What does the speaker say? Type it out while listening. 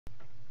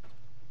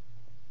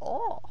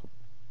Oh.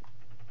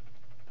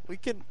 We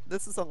can.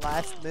 This is a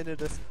last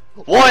minute.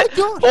 What?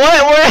 Oh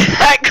what? Where did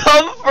that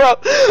come from?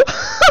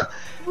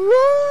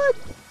 Run!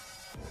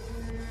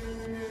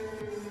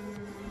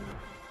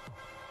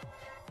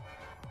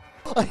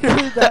 I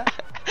heard that.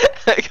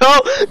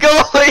 Go!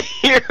 I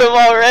hear him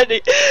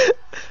already.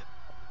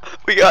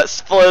 We got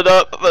split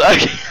up, but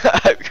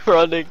I'm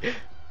running.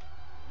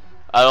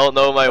 I don't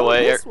know my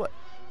way. This way.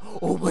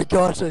 Oh my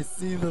gosh! I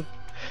see them.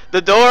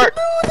 The door.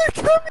 No, they're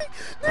coming!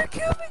 They're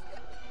coming!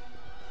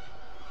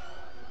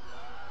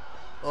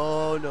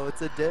 Oh no,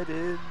 it's a dead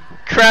end.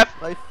 Crap!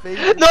 My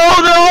favorite. No,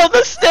 they're on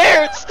the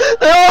stairs!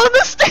 They're all on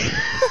the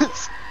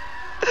stairs!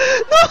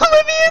 No,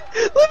 let me in!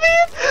 Let me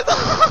in!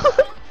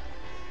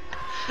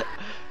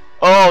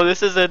 Oh,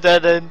 this is a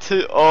dead end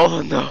too.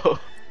 Oh no.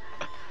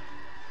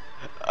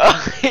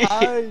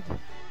 Hide.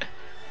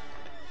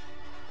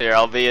 Here,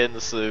 I'll be in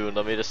soon.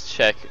 Let me just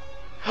check.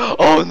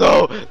 Oh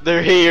no!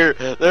 They're here!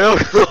 They're no!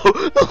 No!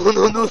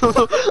 No! No! No!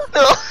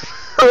 No!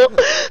 No!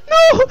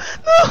 No!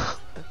 No!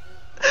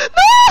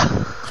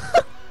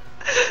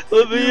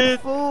 Let me You in!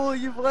 fool!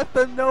 You've let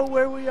them know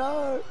where we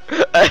are!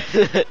 I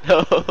didn't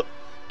know.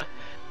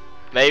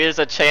 Maybe there's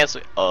a chance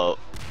we— oh.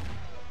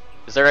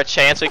 Is there a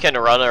chance we can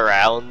run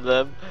around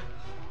them?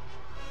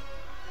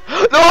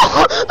 No!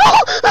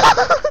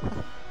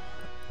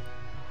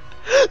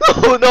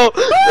 No! No! No!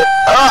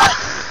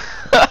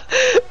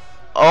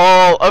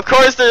 Oh, of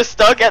course they're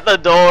stuck at the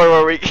door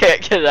where we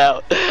can't get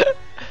out.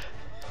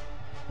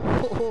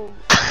 Oh.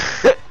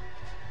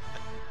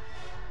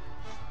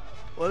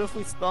 What if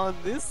we spawn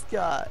this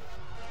guy?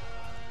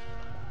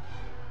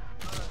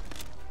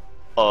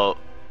 Oh.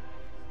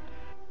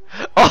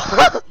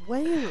 Oh.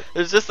 Where?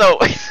 There's just a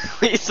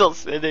weasel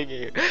sitting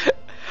here.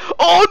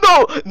 Oh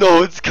no!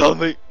 No, it's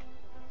coming.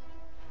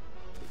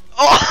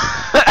 Oh.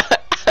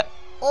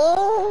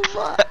 Oh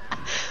my!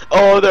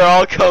 Oh, they're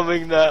all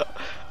coming now.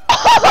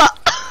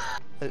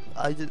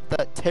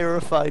 That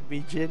terrified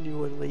me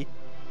genuinely.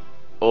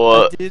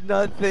 What? I did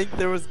not think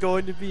there was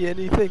going to be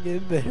anything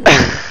in there.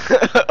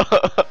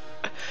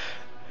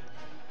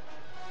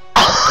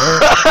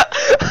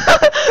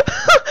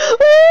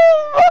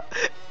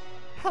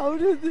 How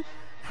did the—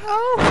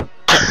 how?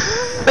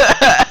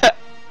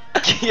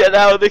 Get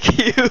out of the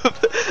cube.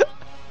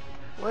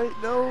 Wait,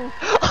 no.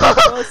 I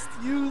must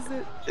use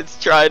it. It's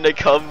trying to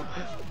come.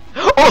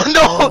 Oh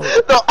no!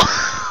 No!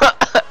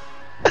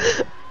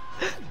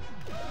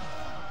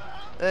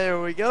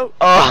 There we go.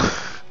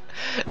 Oh.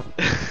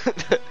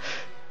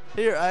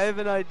 Here, I have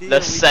an idea.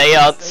 The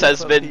seance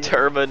has been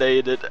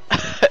terminated.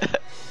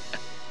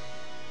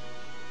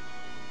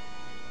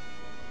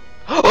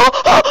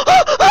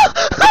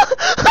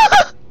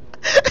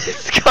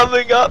 It's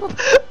coming up.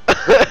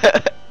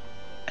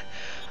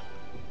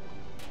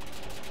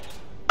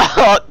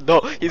 Oh no,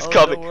 he's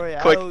coming. Don't worry,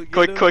 Quick,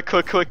 quick, quick,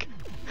 quick, quick.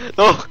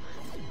 No.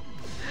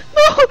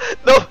 No,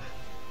 no.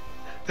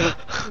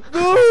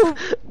 No!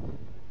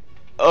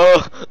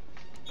 Oh.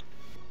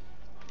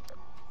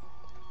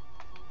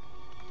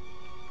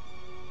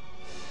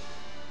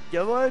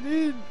 Come on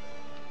in.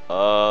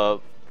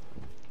 No,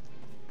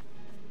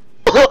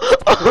 no, no,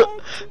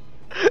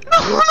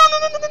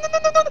 no, no, no, no,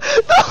 no, no,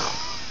 no.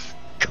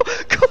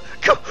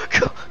 Go.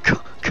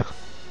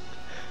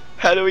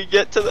 How do we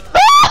get to the—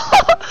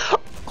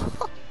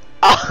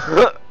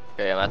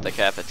 Okay, I'm at the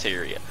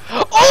cafeteria.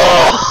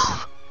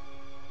 Oh!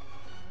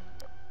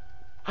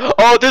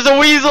 Oh, there's a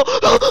weasel!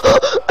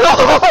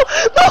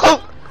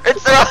 No!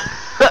 It's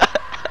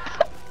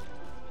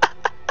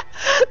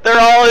they're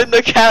all in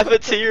the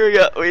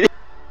cafeteria.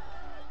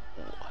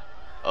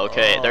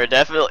 Okay, they're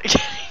definitely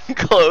getting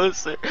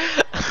closer.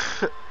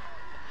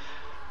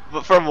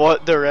 But from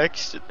what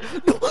direction?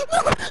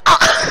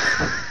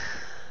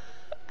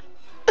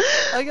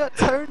 I got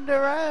turned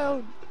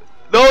around.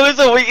 No, there's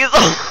a weasel.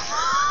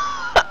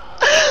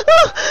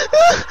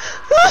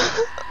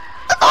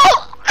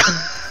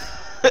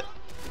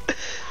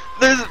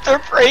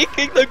 They're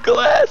breaking the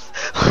glass.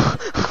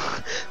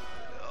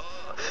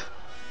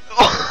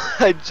 Oh,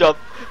 I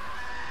jumped.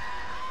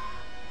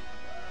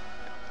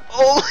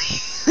 Oh.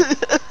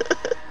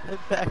 I'm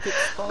back at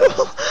spawn.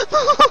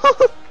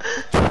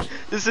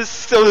 This is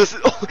so—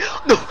 oh,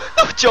 no,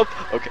 jump.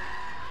 Okay.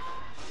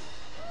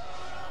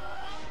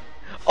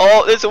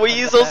 Oh, there's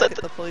weasels at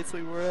the place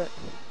we were at.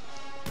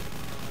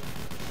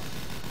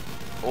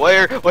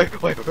 Where? Back at the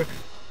place we were at.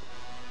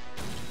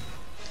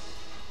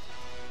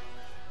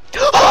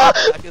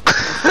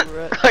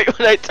 Right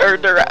when I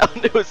turned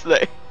around, it was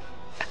there.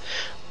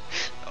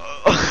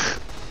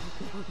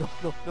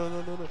 No.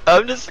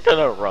 I'm just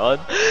gonna run.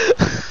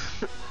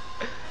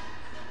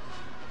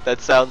 That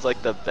sounds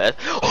like the best.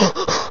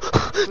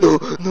 No.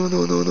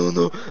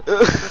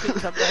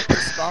 Come back to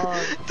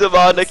spawn.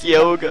 Demonic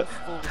yoga.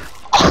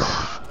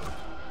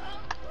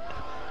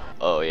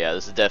 Oh yeah,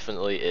 this is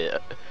definitely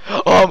it.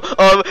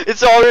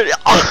 It's already—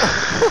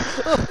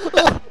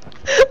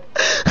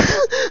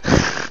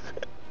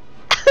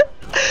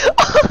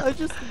 I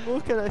just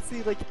look and I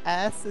see like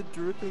acid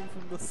dripping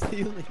from the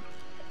ceiling.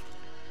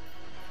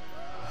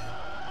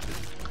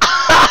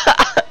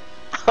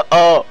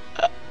 Oh.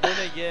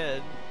 Then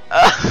again.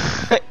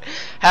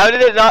 How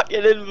did it not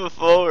get in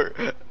before?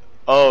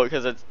 Oh,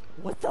 because it's.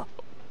 What the?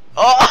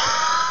 Oh!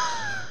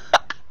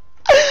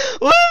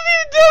 What have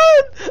you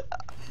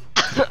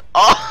done?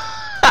 Oh!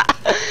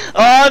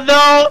 Oh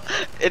no!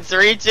 It's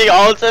reaching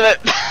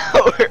ultimate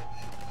power.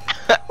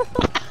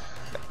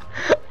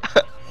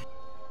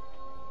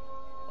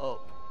 Oh.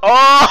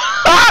 Oh!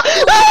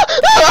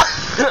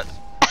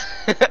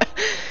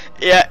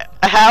 Yeah,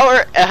 how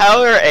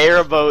are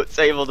airboats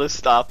able to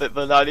stop it,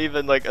 but not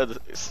even like a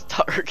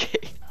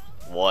Stargate?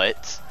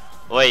 What?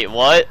 Wait,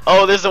 what?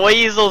 Oh, there's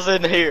weasels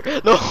in here.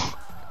 No,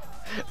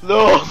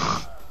 no.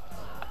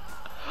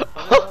 What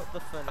about the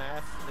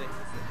FNAF things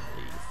at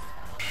least?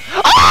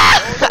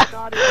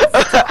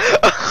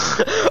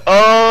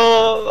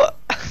 Oh,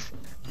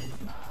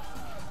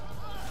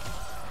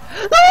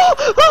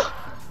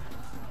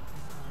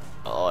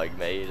 oh, I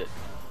made it.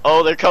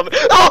 Oh, they're coming.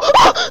 Oh,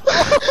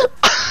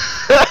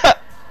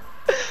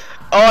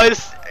 oh,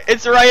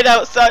 it's right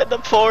outside the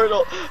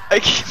portal. I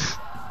can't.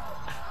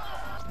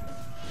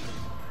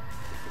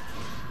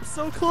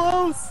 So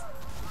close.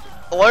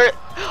 Where?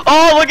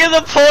 Oh, look at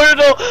the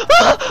portal.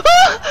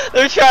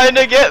 They're trying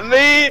to get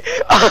me.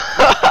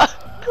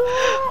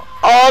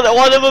 Oh,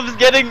 one of them's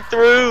getting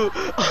through.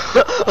 No.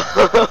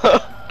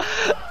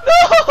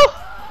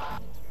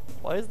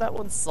 Why is that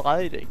one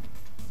sliding?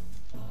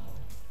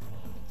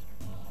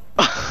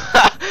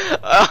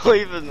 I don't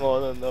even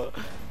want to know.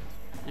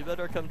 You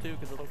better come too,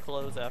 because it'll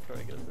close after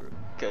I go through.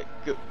 Okay,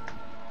 go.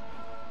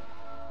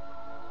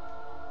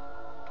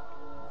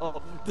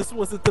 Oh, this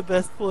wasn't the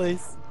best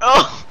place.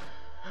 Oh!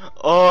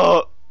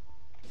 Oh!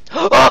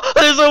 Oh!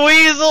 There's a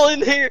weasel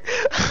in here!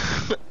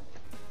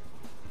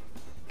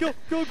 Go,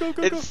 go, go,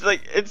 go, It's go.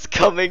 like, it's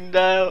coming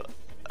now.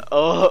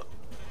 Oh.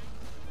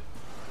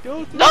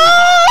 Go through. No!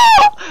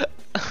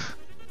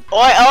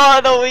 Why?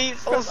 Oh, the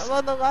weasels! I'm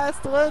on the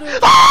last letter. I'm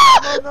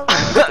Ah! on the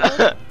last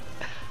letter.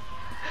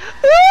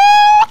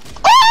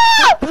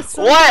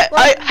 What?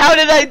 How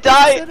did I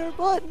die? Center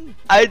button.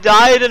 I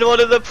died in one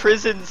of the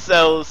prison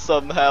cells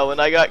somehow,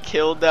 and I got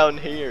killed down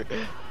here.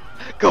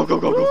 Go, go,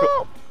 go, go,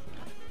 go.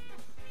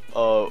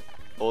 Oh,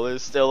 well,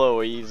 there's still a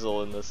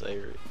weasel in this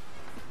area.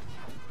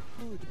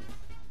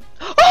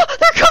 Oh,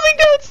 they're coming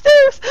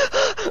downstairs!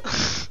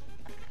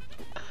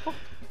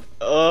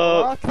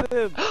 Lock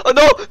them. Oh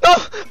no, no!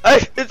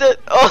 Is it?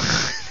 Oh,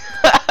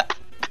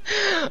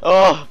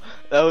 oh,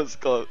 that was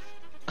close.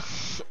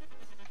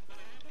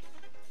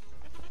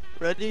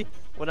 Ready?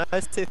 When I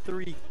say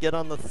 3, get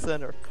on the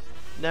center.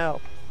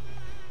 Now.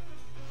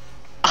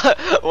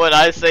 When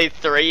I say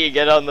 3,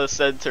 get on the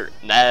center.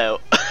 Now.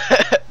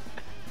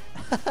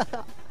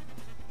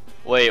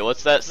 Wait,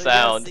 what's that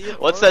sound?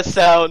 What's that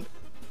sound?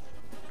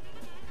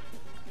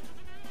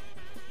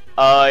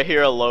 I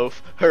hear a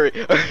loaf. Hurry,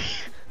 hurry.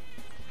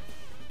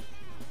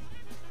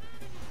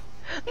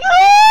 No!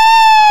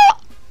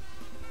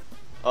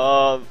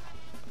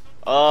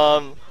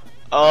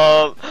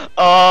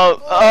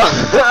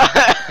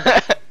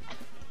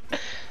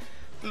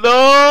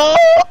 No!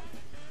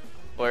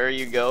 Where are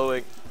you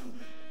going?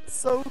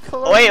 So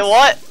close. Wait,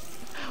 what?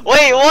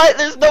 Wait, what?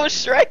 There's no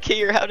Shrek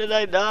here. How did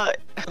I die?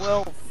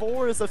 Well,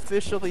 4 is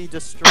officially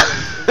destroyed.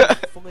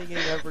 It's flinging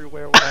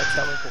everywhere when I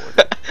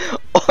teleport.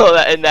 Well,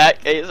 in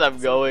that case, I'm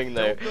going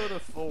there. Don't go to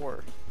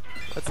 4.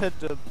 Let's head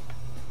to...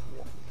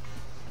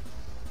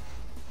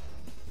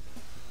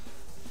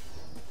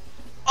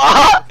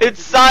 Ah!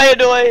 It's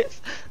sideways!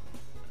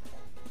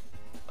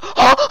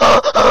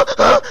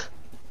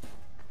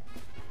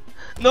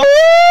 No!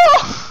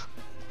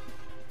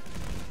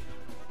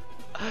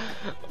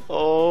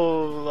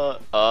 Oh,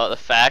 the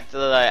fact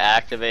that I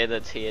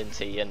activated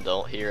TNT and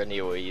don't hear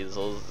any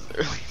weasels is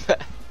really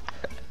bad.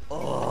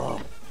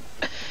 Oh.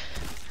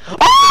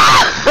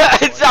 Ah!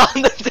 It's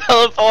on the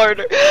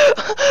teleporter!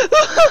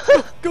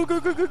 Go, go,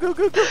 go, go, go,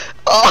 go, go!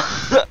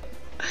 Oh!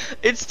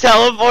 It's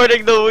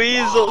teleporting the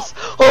weasels!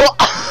 Oh!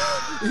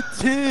 It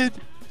did!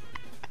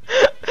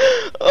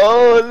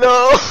 Oh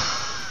no!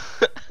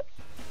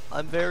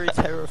 I'm very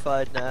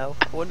terrified now.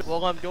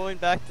 Well, I'm going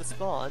back to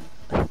spawn.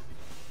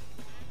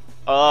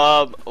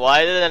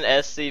 Why did an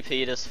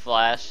SCP just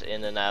flash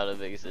in and out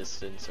of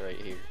existence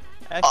right here?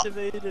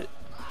 Activate it.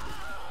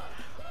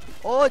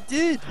 Oh, it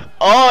did!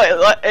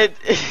 Oh, it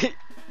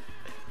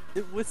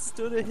It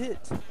withstood a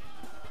hit.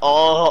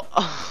 Oh.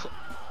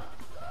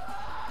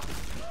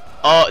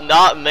 Oh,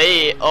 not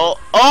me.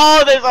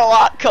 Oh, there's a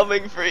lot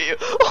coming for you.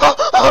 Quick,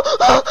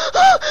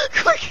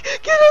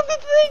 get on the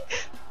thing.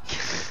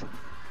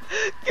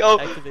 Go.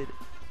 Activate it.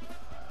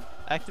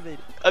 Activate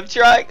it. I'm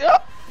trying. Oh.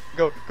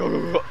 Go, go,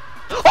 go, go.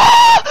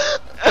 Oh!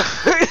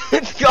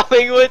 It's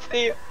coming with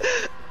you.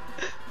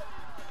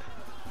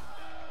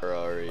 Where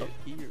are you? Up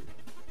here.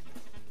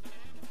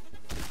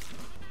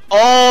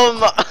 Oh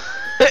my.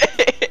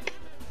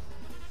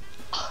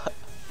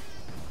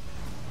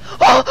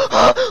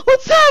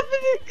 What's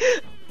happening?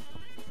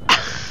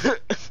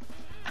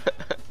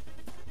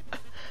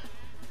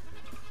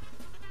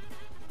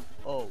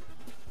 Oh.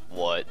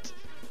 What?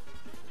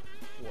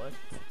 What?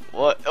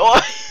 What?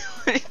 What?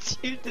 What did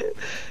you do?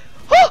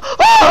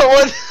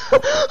 What?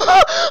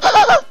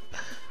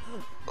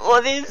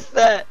 What is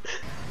that?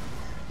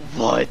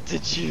 What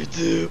did you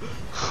do?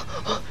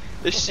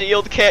 The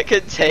shield can't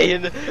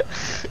contain.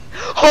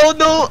 Oh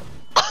no!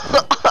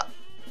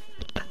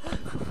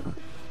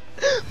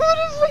 What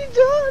have we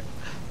done?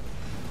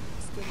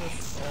 Just gonna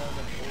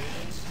spawn